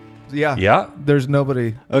now? Yeah. Yeah. There's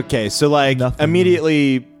nobody. Okay, so like Nothing.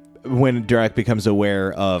 immediately when Duroc becomes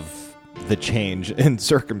aware of the change in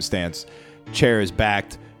circumstance, chair is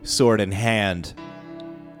backed, sword in hand.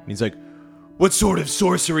 He's like, "What sort of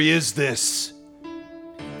sorcery is this?"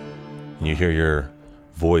 And you hear your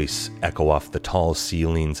voice echo off the tall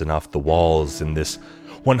ceilings and off the walls in this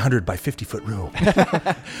 100 by 50 foot room.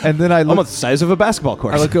 And then I look, Almost the size of a basketball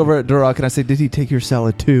course. I look over at Duroc and I say, "Did he take your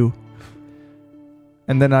salad too?"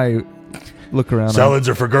 And then I look around. Salads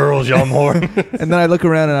are for girls, Yamhorn. And then I look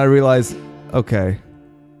around and I realize, okay,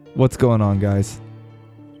 what's going on, guys?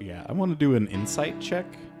 Yeah, I want to do an insight check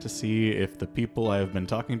to see if the people I have been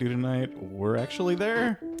talking to tonight were actually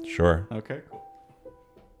there. Sure. Okay, cool.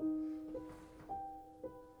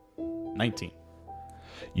 19.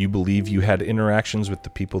 You believe you had interactions with the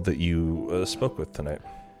people that you spoke with tonight.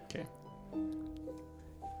 Okay.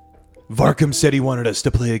 Varkum said he wanted us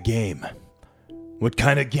to play a game. What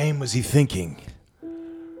kind of game was he thinking?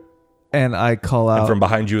 And I call And out, from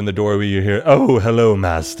behind you in the doorway, you hear, "Oh, hello,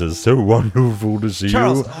 masters. So wonderful to see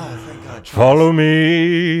you. Follow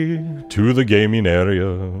me to the gaming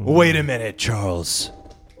area." Wait a minute, Charles.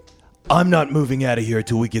 I'm not moving out of here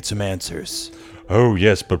till we get some answers. Oh,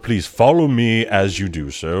 yes, but please follow me as you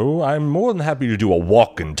do so. I'm more than happy to do a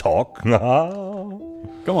walk and talk.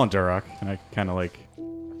 Go on, Duroc. And I kind of like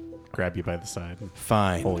grab you by the side and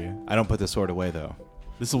Fine. pull you. I don't put the sword away, though.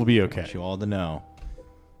 This will be I okay. want you all to know.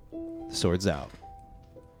 The sword's out.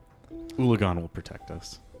 Ulagan will protect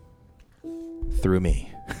us. Through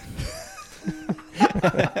me.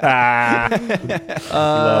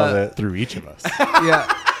 Love it. Through each of us.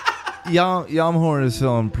 yeah, Yamhorn is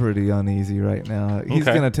feeling pretty uneasy right now. He's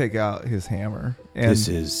Okay. gonna take out his hammer, and This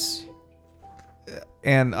is...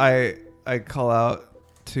 and I call out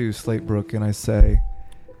to Slatebrook and I say,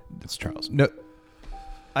 It's Charles. "No,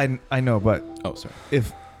 I know, but Oh, sorry.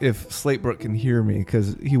 if Slatebrook can hear me,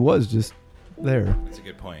 because he was just there, That's a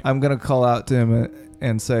good point. I'm gonna call out to him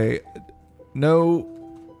and say, no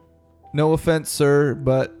offense, sir,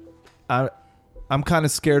 but I'm kind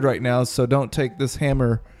of scared right now, so don't take this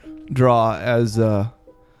hammer draw as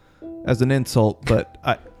an insult, but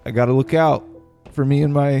I gotta look out for me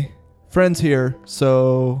and my friends here,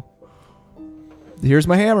 so here's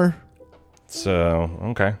my hammer." So,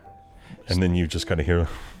 okay. And then you just kind of hear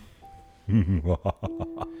You hear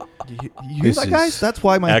This that, guys? is That's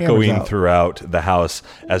why my hammer's echoing out. throughout the house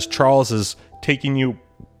as Charles is taking you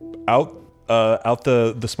out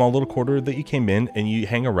the small little corridor that you came in, and you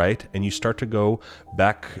hang a right and you start to go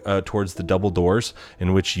back towards the double doors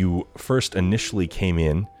in which you first initially came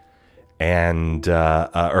in, and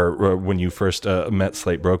or when you first met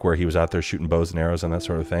Slatebrook, where he was out there shooting bows and arrows and that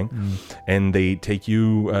sort of thing. And they take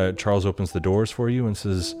you, Charles opens the doors for you and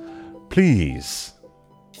says, "Please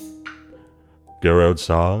go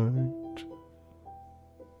outside.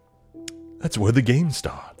 That's where the game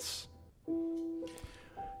starts."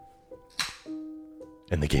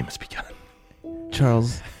 And the game has begun.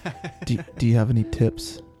 Charles, do you have any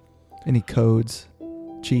tips? Any codes?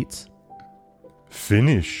 Cheats?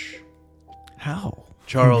 Finish. How?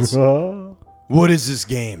 Charles, what is this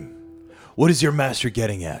game? What is your master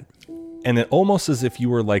getting at? And it almost as if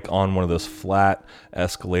you were like on one of those flat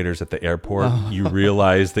escalators at the airport. You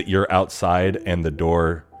realize that you're outside and the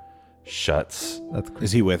door shuts That's crazy.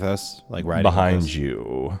 Is he with us? Like riding behind with us?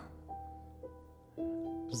 you.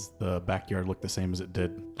 Does the backyard look the same as it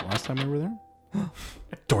did the last time we were there?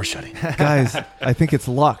 Door shutting. Guys, I think it's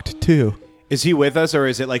locked too. Is he with us, or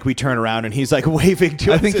is it like we turn around and he's like waving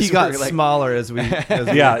to us? I think he as got we're, like, smaller as we.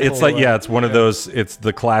 Yeah, it's like, it's one of those, it's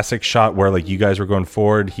the classic shot where like you guys were going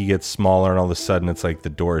forward, he gets smaller, and all of a sudden it's like the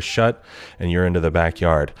door is shut and you're into the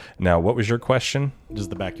backyard. Now, what was your question? Does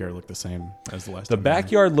the backyard look the same as the last The time? we were there?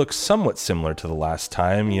 backyard looks somewhat similar to the last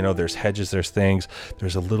time. You know, there's hedges, there's things.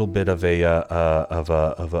 There's a little bit of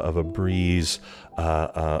a breeze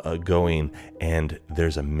going, and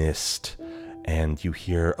there's a mist, and you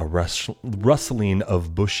hear a rustling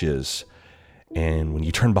of bushes. And when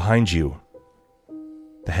you turn behind you,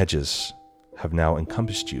 the hedges have now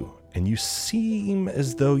encompassed you, and you seem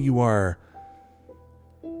as though you are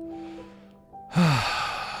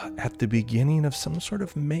at the beginning of some sort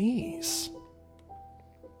of maze.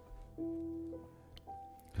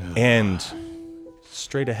 And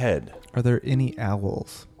straight ahead, Are there any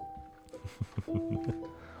owls?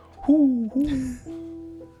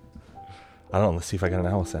 I don't know, let's see if I got an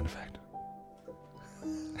owl sound effect.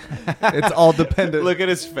 It's all dependent. Look at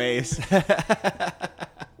his face.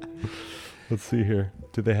 Let's see here.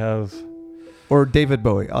 Do they have... Or David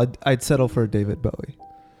Bowie. I'd settle for David Bowie.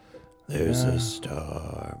 There's a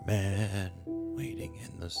star man waiting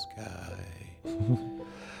in the sky.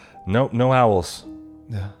 Nope, no owls.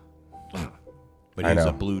 Yeah. But I he's know.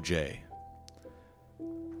 a blue jay.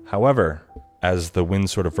 However, as the wind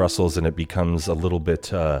sort of rustles and it becomes a little bit,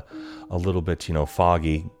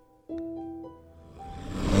 foggy.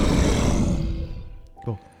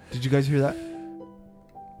 Cool. Did you guys hear that?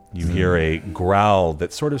 You hear a growl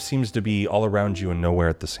that sort of seems to be all around you and nowhere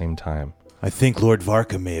at the same time. I think Lord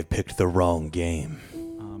Varka may have picked the wrong game.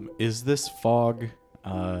 Is this fog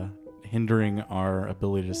hindering our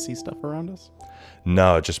ability to see stuff around us?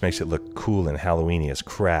 No, it just makes it look cool and Halloweeny as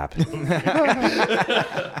crap.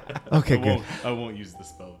 Okay, good. I won't use the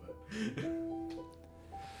spell then.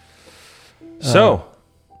 So,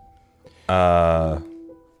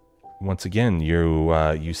 once again,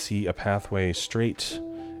 you see a pathway straight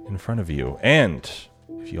in front of you. And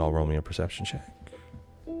if you all roll me a perception check.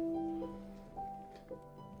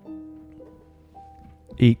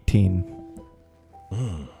 18.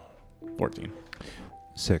 14.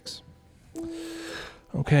 6.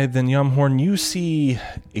 Okay, then Yumhorn, you see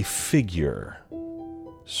a figure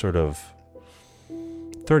sort of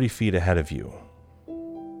 30 feet ahead of you.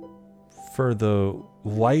 For the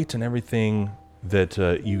light and everything that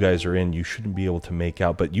you guys are in, you shouldn't be able to make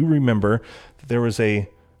out, but you remember that there was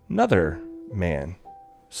another man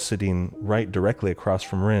sitting right directly across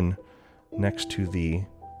from Rin next to the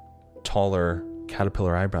taller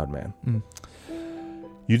caterpillar eyebrowed man.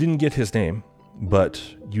 You didn't get his name, but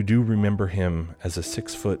you do remember him as a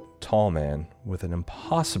 6-foot tall man with an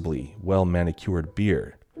impossibly well manicured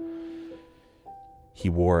beard. He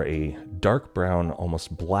wore a dark brown,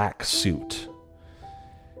 almost black suit.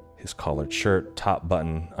 His collared shirt, top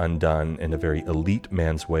button undone, in a very elite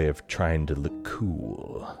man's way of trying to look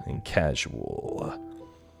cool and casual.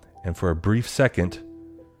 And for a brief second,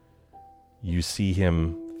 you see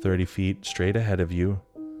him 30 feet straight ahead of you,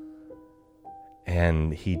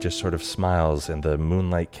 and he just sort of smiles, and the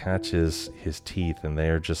moonlight catches his teeth, and they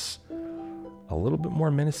are just a little bit more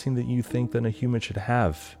menacing than you think than a human should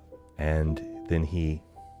have. And then he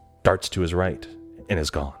darts to his right and is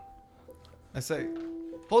gone. I say,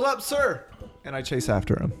 hold up, sir! And I chase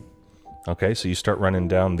after him. Okay, so you start running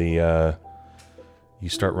down the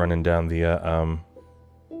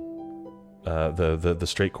the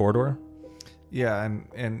straight corridor. Yeah,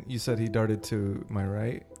 and you said he darted to my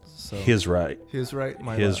right. So His right. his right,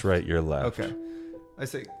 my His left. right, your left. Okay. I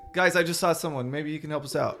say, guys, I just saw someone. Maybe you can help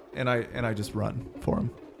us out. And I just run for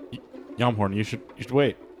him. Yomhorn, you should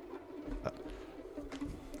wait.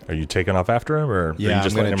 Are you taking off after him, or are Yeah, you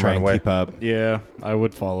just I'm letting gonna him try run and away? keep up. Yeah, I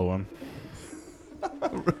would follow him.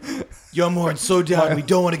 Yumhorn, slow down. We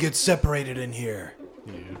don't want to get separated in here.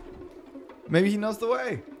 Yeah. Maybe he knows the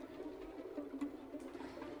way.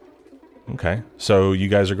 Okay, so you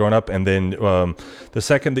guys are going up, and then the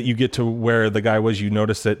second that you get to where the guy was, you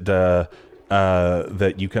notice that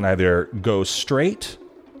that you can either go straight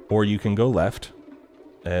or you can go left.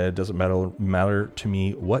 It doesn't matter to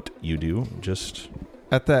me what you do. Just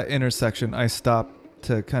At that intersection, I stop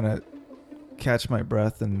to kind of catch my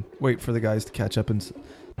breath and wait for the guys to catch up. And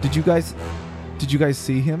did you guys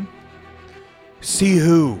see him? See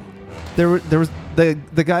who? There was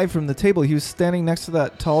the guy from the table. He was standing next to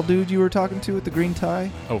that tall dude you were talking to with the green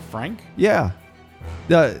tie. Oh, Frank? Yeah.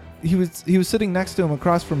 He was sitting next to him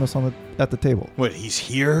across from us at the table. What, he's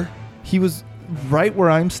here? He was right where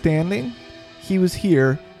I'm standing. He was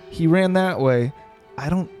here. He ran that way.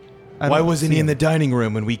 Why wasn't he in the dining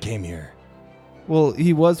room when we came here? Well,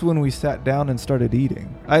 he was when we sat down and started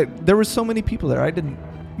eating. There were so many people there.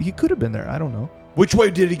 He could have been there. I don't know. Which way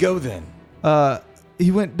did he go then? He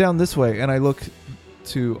went down this way, and I looked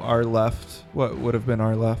to our left. What would have been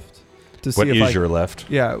our left? To see What if is your left?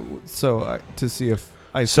 Yeah. So to see if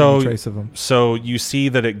I saw a trace of him. So you see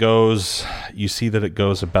that it goes. You see that it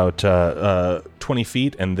goes about 20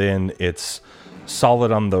 feet, and then it's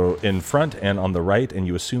solid on the in front and on the right, and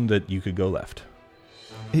you assume that you could go left.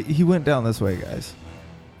 He went down this way, guys.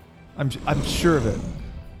 I'm sure of it.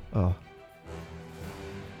 Oh.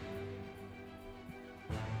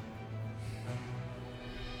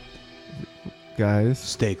 Guys,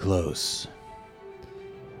 Stay close.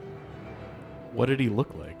 What did he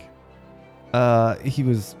look like? he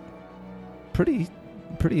was pretty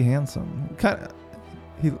handsome.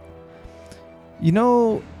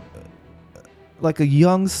 Like a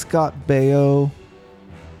young Scott Baio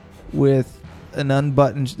with an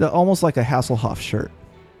unbuttoned, almost like a Hasselhoff shirt.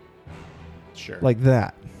 Sure. Like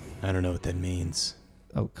that. I don't know what that means.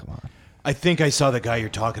 Oh, come on. I think I saw the guy you're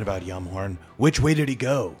talking about, Yumhorn. Which way did he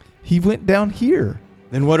go? He went down here.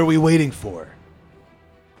 Then what are we waiting for?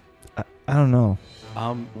 I don't know.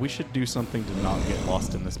 We should do something to not get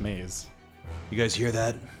lost in this maze. You guys hear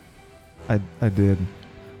that? I did.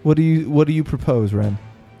 What do you propose, Ren?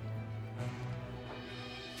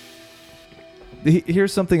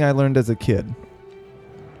 Here's something I learned as a kid.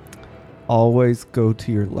 Always go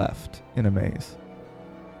to your left in a maze.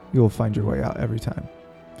 You will find your way out every time.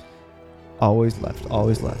 Always left.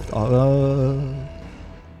 Always left.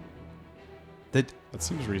 That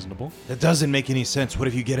seems reasonable. That doesn't make any sense. What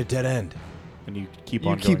if you get a dead end? And you keep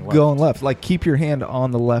You on keep going left. going left. Like, keep your hand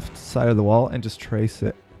on the left side of the wall and just trace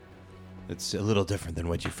it. It's a little different than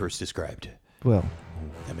what you first described. Well,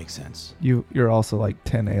 That makes sense. you're also like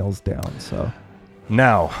 10 ales down, so.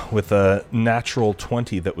 Now, with a natural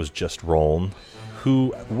 20 that was just rolled,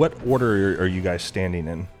 what order are you guys standing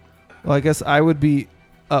in? Well, I guess I would be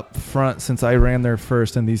up front since I ran there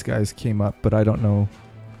first and these guys came up, but I don't know.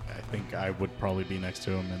 I think I would probably be next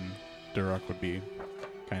to him, and Duroc would be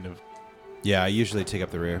kind of Yeah, I usually take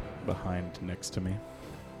up the rear. behind next to me.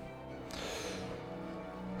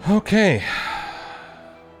 Okay.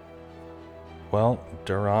 Well,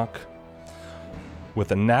 Duroc,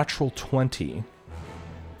 with a natural 20,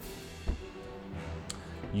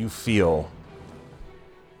 you feel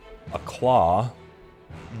a claw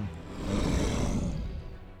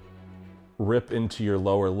rip into your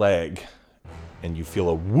lower leg, and you feel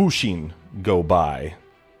a whooshing go by,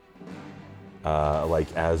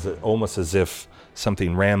 almost as if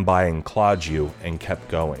something ran by and clawed you and kept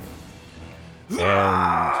going.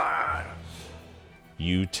 And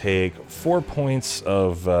you take 4 points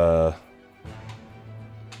of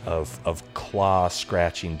claw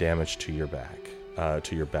scratching damage to your back,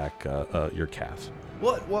 your calf.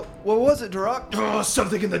 What was it, Duroc? Oh,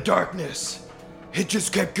 something in the darkness. It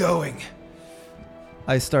just kept going.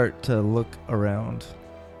 I start to look around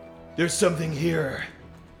There's something here.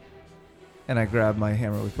 and I grab my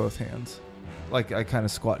hammer with both hands. Like, I kind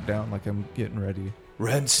of squat down like I'm getting ready.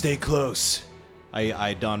 Ren, stay close.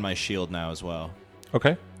 I don my shield now as well.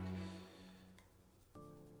 Okay.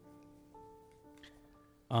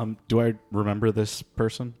 Do I remember this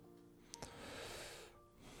person?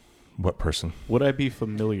 What person? Would I be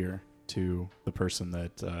familiar to the person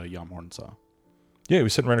that Yamhorn saw? Yeah, he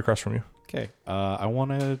was sitting right across from you. Okay. I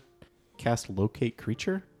want to cast Locate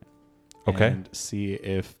Creature. Okay. And see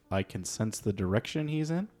if I can sense the direction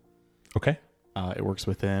he's in. Okay. It works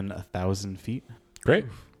within 1,000 feet. Great.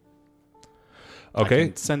 I Okay.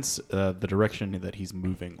 can sense the direction that he's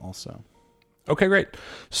moving also. Okay, great.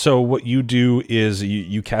 So what you do is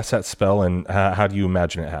you cast that spell, and how do you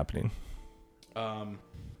imagine it happening?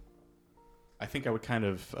 I think I would kind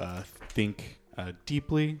of think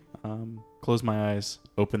deeply, close my eyes,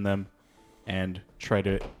 open them, and try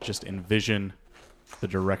to just envision the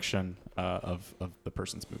direction of the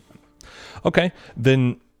person's movement. Okay,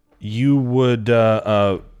 then you would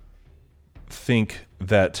think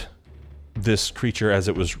that this creature, as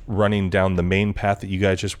it was running down the main path that you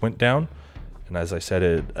guys just went down, and as I said,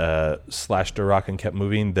 it slashed Duroc and kept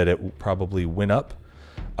moving, that it probably went up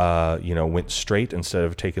went straight instead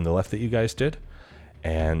of taking the left that you guys did,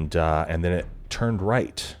 and then it turned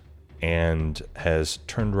right and has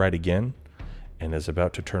turned right again and is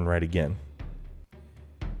about to turn right again.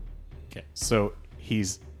 Okay, so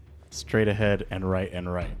he's straight ahead and right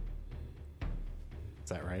and right. Is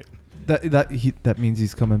that right? That means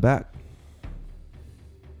he's coming back.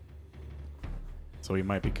 So he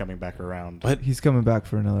might be coming back around He's coming back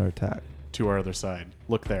for another attack. to our other side.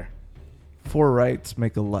 Look there. 4 rights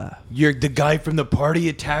make a left. The guy from the party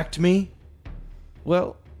attacked me?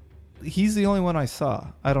 Well, he's the only one I saw.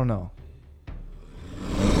 I don't know.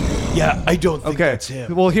 Yeah, I don't think Okay. that's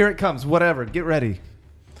him. Well, here it comes. Whatever. Get ready.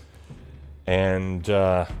 And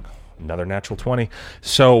another natural 20.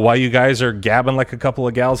 So while you guys are gabbing like a couple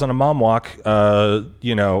of gals on a mom walk,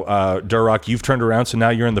 Durrock, you've turned around, so now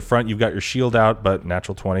you're in the front. You've got your shield out, but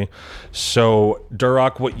natural 20. So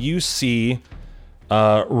Durrock, what you see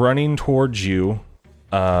running towards you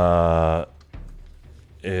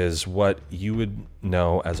is what you would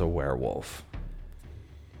know as a werewolf.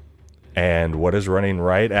 And what is running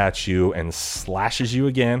right at you and slashes you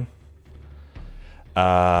again.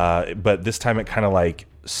 But this time it kind of like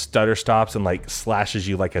stutter stops and like slashes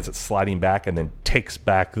you like as it's sliding back and then takes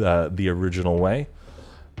back the original way.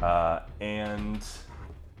 And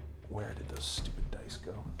where did those stupid dice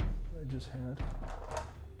go that I just had?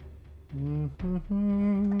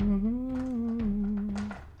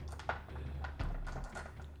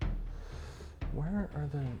 Where are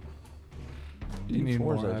the You need D4s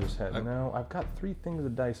more. I just had? No, I've got 3 things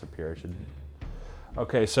of dice up here. I should.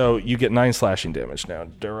 Okay, so you get 9 slashing damage now,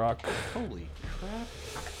 Durrock. Holy crap.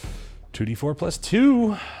 2d4 plus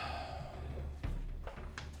 2.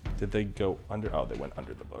 Did they go under? Oh, they went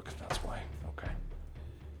under the book. That's why. Okay.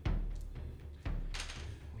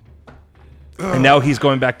 And now he's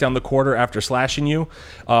going back down the corridor after slashing you.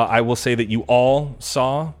 I will say that you all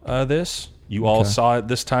saw this. You all saw it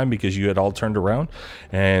this time because you had all turned around.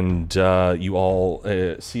 And you all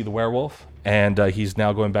see the werewolf. And he's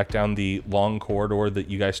now going back down the long corridor that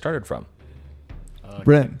you guys started from.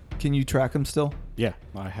 Brent, can you track him still? Yeah,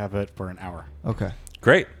 I have it for an hour. Okay.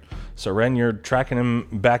 Great. So, Ren, you're tracking him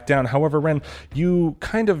back down. However, Ren, you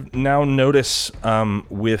kind of now notice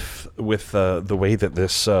with the way that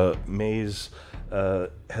this maze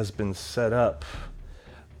has been set up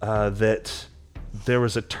that there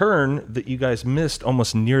was a turn that you guys missed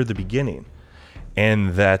almost near the beginning.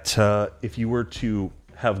 And that if you were to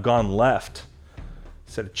have gone left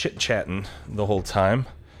instead of chit-chatting the whole time,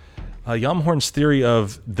 Yamhorn's theory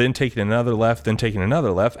of then taking another left, then taking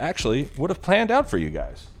another left actually would have planned out for you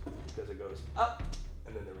guys. Because it goes up,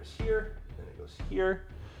 and then there was here, then it goes here,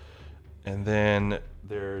 and then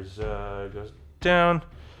there's goes down,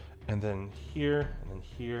 and then here, and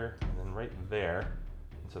then right there.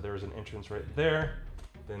 And so there was an entrance right there.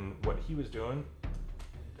 Then what he was doing,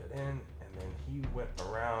 dead end, and then he went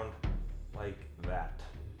around like that,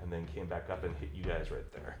 and then came back up and hit you guys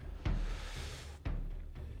right there.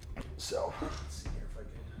 So, let's see here if I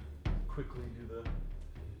can quickly do the...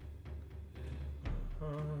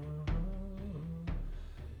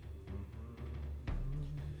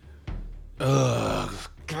 Ugh,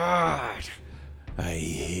 God. I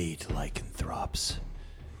hate lycanthropes.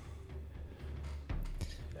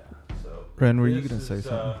 Yeah, so Ren, were you this going to say is,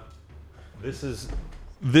 something?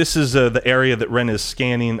 This is the area that Ren is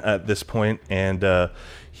scanning at this point, and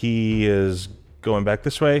he is going back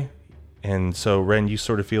this way. And so, Ren, you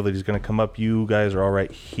sort of feel that he's going to come up. You guys are all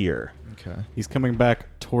right here. Okay. He's coming back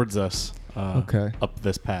towards us Okay. up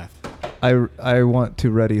this path. I want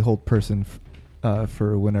to ready hold person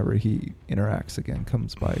for whenever he interacts again,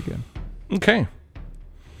 comes by again. Okay.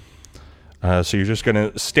 So you're just going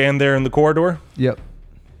to stand there in the corridor? Yep.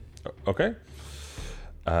 Okay.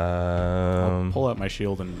 I'll pull out my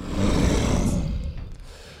shield and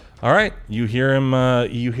All right. You hear him.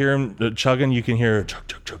 Chugging. You can hear chug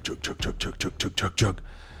chug chug chug chug chug chug chug chug chug chug.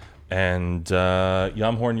 And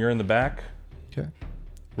Yamhorn, you're in the back, Okay.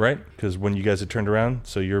 right? Because when you guys had turned around,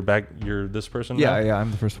 so you're back. You're this person. Yeah, now? yeah,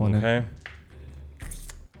 I'm the first one in. Okay.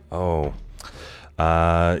 Oh.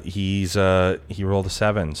 He rolled a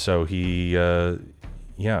 7, so he's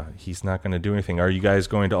not going to do anything. Are you guys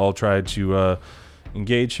going to all try to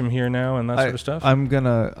engage him here now and that sort of stuff? I'm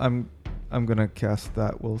gonna cast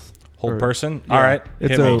that. Hold or- person. yeah. All right.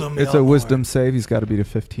 It's hit me. it's a wisdom save. He's got to beat a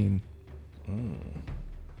 15.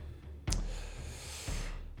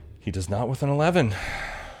 He does not with an 11.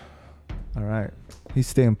 All right. He's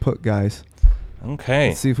staying put, guys. Okay.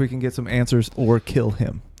 Let's see if we can get some answers or kill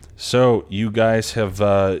him. So you guys have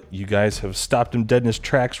stopped him dead in his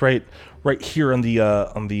tracks right here on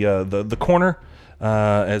the corner.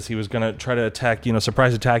 as he was going to try to attack,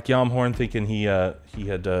 surprise attack Yamhorn, thinking he had,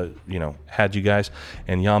 had you guys.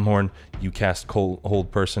 And Yamhorn, you cast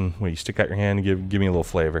Hold Person, where you stick out your hand and give me a little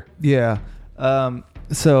flavor. Yeah.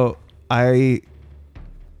 So I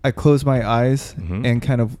close my eyes and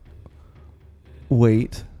kind of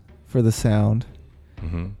wait for the sound.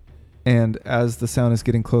 Mm-hmm. And as the sound is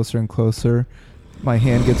getting closer and closer, my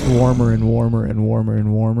hand gets warmer and warmer and warmer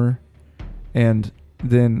and warmer. And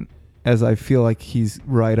then as I feel like he's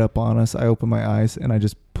right up on us, I open my eyes and I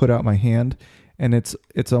just put out my hand, and it's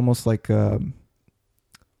almost like an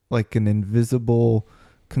invisible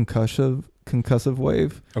concussive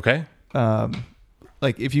wave. Okay.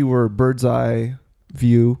 Like if you were bird's eye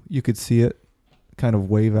view, you could see it kind of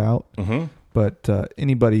wave out. Mm-hmm. But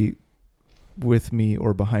anybody with me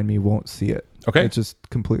or behind me won't see it. Okay. It's just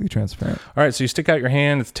completely transparent. All right, so you stick out your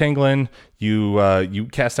hand, it's tingling. You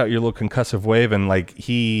cast out your little concussive wave, and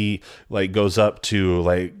he goes up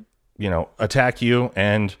to attack you,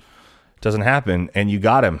 and doesn't happen, and you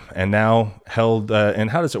got him, and now held.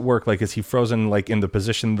 And how does it work? Is he frozen in the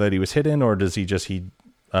position that he was hit in, or does he just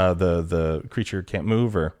the creature can't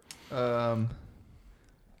move, or?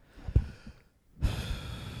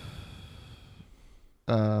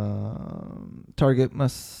 Target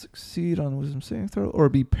must succeed on wisdom saving throw or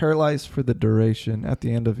be paralyzed for the duration. At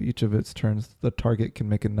the end of each of its turns, the target can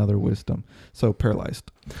make another wisdom. So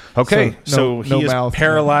paralyzed. Okay, so he is mouth,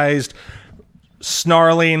 paralyzed,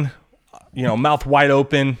 snarling, mouth wide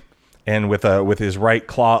open, and with his right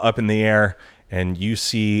claw up in the air. And you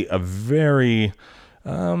see a very,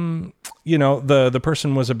 the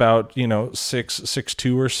person was about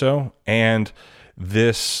 6'2" or so, and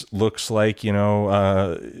this looks like,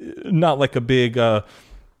 not like a big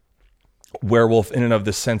werewolf in and of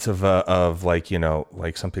the sense of like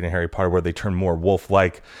something in Harry Potter where they turn more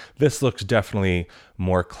wolf-like. This looks definitely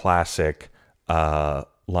more classic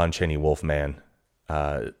Lon Chaney Wolfman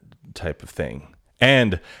type of thing.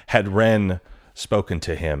 And had Ren spoken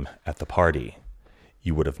to him at the party,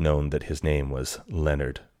 you would have known that his name was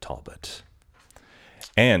Leonard Talbot.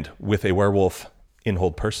 And with a werewolf in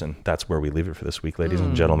Hold Person, that's where we leave it for this week, ladies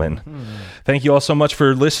and gentlemen. Thank you all so much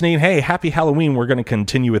for listening. Hey, happy Halloween. We're going to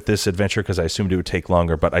continue with this adventure because I assumed it would take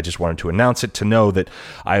longer, but I just wanted to announce it to know that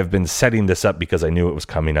I have been setting this up because I knew it was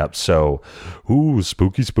coming up. So,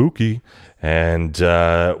 spooky. And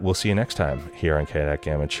we'll see you next time here on Chaotic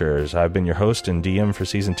Amateurs. I've been your host and DM for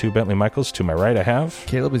Season 2, Bentley Michaels. To my right, I have...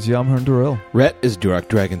 Caleb is Yamhorn Durrell. Rhett is Durak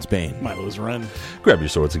Dragonsbane. Milo is Ren. Grab your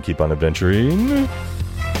swords and keep on adventuring.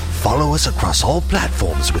 Follow us across all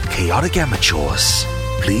platforms with Chaotic Amateurs.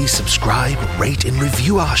 Please subscribe, rate, and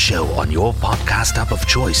review our show on your podcast app of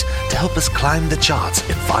choice to help us climb the charts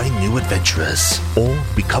and find new adventurers. Or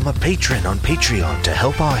become a patron on Patreon to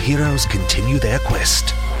help our heroes continue their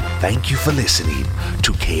quest. Thank you for listening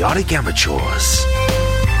to Chaotic Amateurs.